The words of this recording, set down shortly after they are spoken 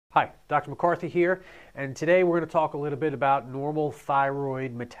Hi, Dr. McCarthy here, and today we're going to talk a little bit about normal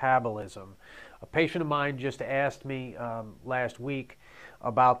thyroid metabolism. A patient of mine just asked me last week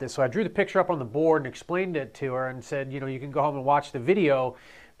about this, so I drew the picture up on the board and explained it to her and said, you can go home and watch the video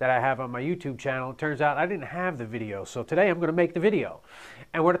that I have on my YouTube channel. It turns out I didn't have the video, so today I'm going to make the video.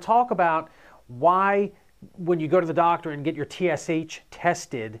 And we're going to talk about why when you go to the doctor and get your TSH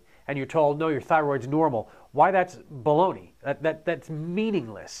tested and you're told, no, your thyroid's normal, why that's baloney. That's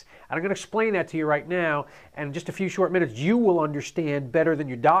meaningless. And I'm going to explain that to you right now, and in just a few short minutes, you will understand better than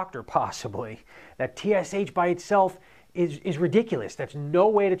your doctor possibly that TSH by itself is ridiculous. That's no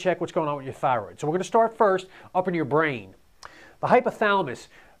way to check what's going on with your thyroid. So we're going to start first up in your brain. The hypothalamus,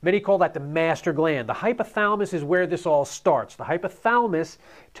 many call that the master gland. The hypothalamus is where this all starts. The hypothalamus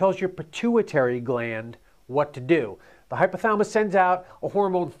tells your pituitary gland what to do. The hypothalamus sends out a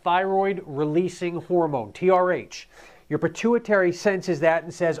hormone, thyroid-releasing hormone, TRH. Your pituitary senses that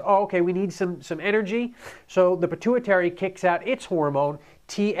and says, oh, okay, we need some energy. So the pituitary kicks out its hormone,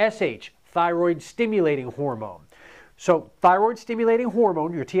 TSH, thyroid-stimulating hormone. So thyroid-stimulating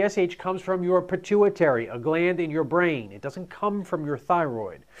hormone, your TSH, comes from your pituitary, a gland in your brain. It doesn't come from your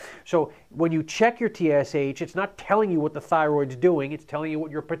thyroid. So when you check your TSH, it's not telling you what the thyroid's doing, it's telling you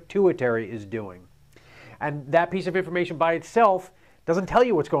what your pituitary is doing. And that piece of information by itself doesn't tell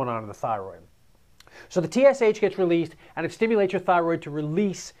you what's going on in the thyroid. So the TSH gets released, and it stimulates your thyroid to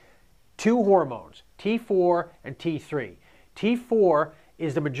release two hormones, T4 and T3. T4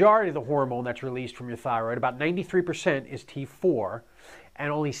 is the majority of the hormone that's released from your thyroid. About 93% is T4,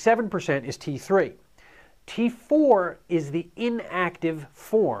 and only 7% is T3. T4 is the inactive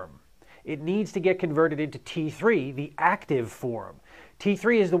form. It needs to get converted into T3, the active form.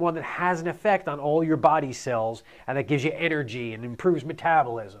 T3 is the one that has an effect on all your body cells and that gives you energy and improves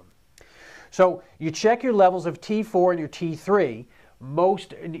metabolism. So you check your levels of T4 and your T3.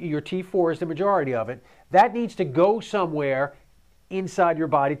 Your T4 is the majority of it. That needs to go somewhere inside your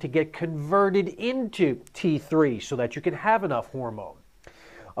body to get converted into T3 so that you can have enough hormone.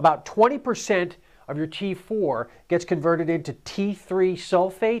 About 20% of your T4 gets converted into T3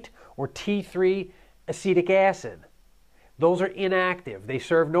 sulfate or T3 acetic acid. Those are inactive. They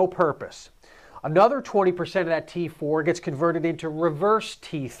serve no purpose. Another 20% of that T4 gets converted into reverse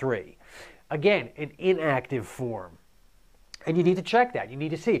T3. Again, an inactive form. And you need to check that. You need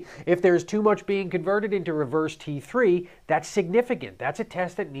to see. If there's too much being converted into reverse T3, that's significant. That's a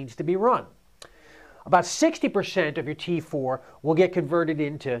test that needs to be run. About 60% of your T4 will get converted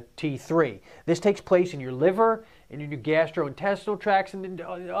into T3. This takes place in your liver and in your gastrointestinal tracts and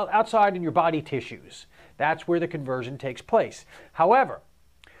outside in your body tissues. That's where the conversion takes place. However,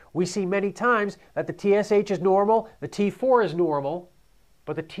 we see many times that the TSH is normal, the T4 is normal,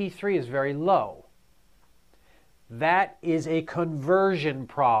 but the T3 is very low. That is a conversion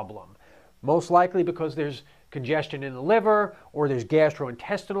problem, most likely because there's congestion in the liver or there's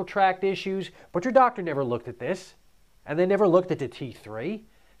gastrointestinal tract issues, but your doctor never looked at this, and they never looked at the T3.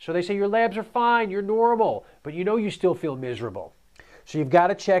 So they say your labs are fine, you're normal, but you still feel miserable. So you've got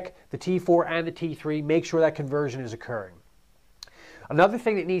to check the T4 and the T3, make sure that conversion is occurring. Another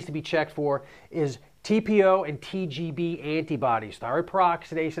thing that needs to be checked for is TPO and TGB antibodies, thyroid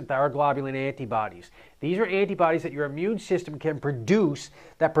peroxidase and thyroglobulin antibodies. These are antibodies that your immune system can produce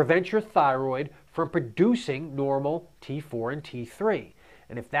that prevent your thyroid from producing normal T4 and T3.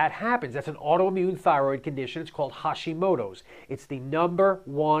 And if that happens, that's an autoimmune thyroid condition. It's called Hashimoto's. It's the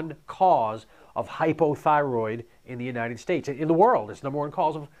 #1 cause of hypothyroid in the United States. In the world, it's the #1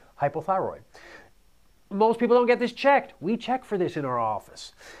 cause of hypothyroid. Most people don't get this checked. We check for this in our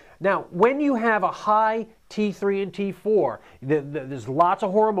office. Now, when you have a high T3 and T4, there's lots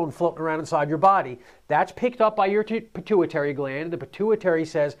of hormone floating around inside your body. That's picked up by your pituitary gland. The pituitary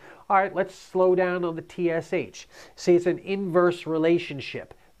says, all right, let's slow down on the TSH. See, it's an inverse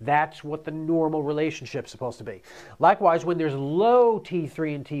relationship. That's what the normal relationship's supposed to be. Likewise, when there's low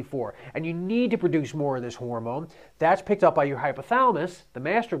T3 and T4 and you need to produce more of this hormone, that's picked up by your hypothalamus, the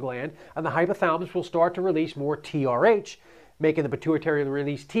master gland, and the hypothalamus will start to release more TRH, making the pituitary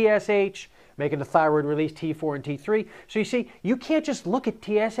release TSH, making the thyroid release T4 and T3. So you see, you can't just look at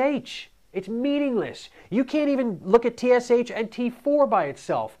TSH. It's meaningless. You can't even look at TSH and T4 by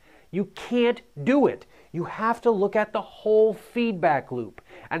itself. You can't do it. You have to look at the whole feedback loop.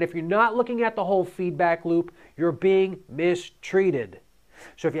 And if you're not looking at the whole feedback loop, you're being mistreated.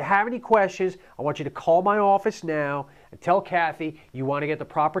 So if you have any questions, I want you to call my office now and tell Kathy you want to get the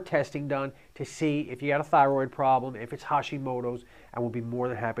proper testing done to see if you got a thyroid problem, if it's Hashimoto's, and we'll be more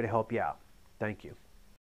than happy to help you out. Thank you.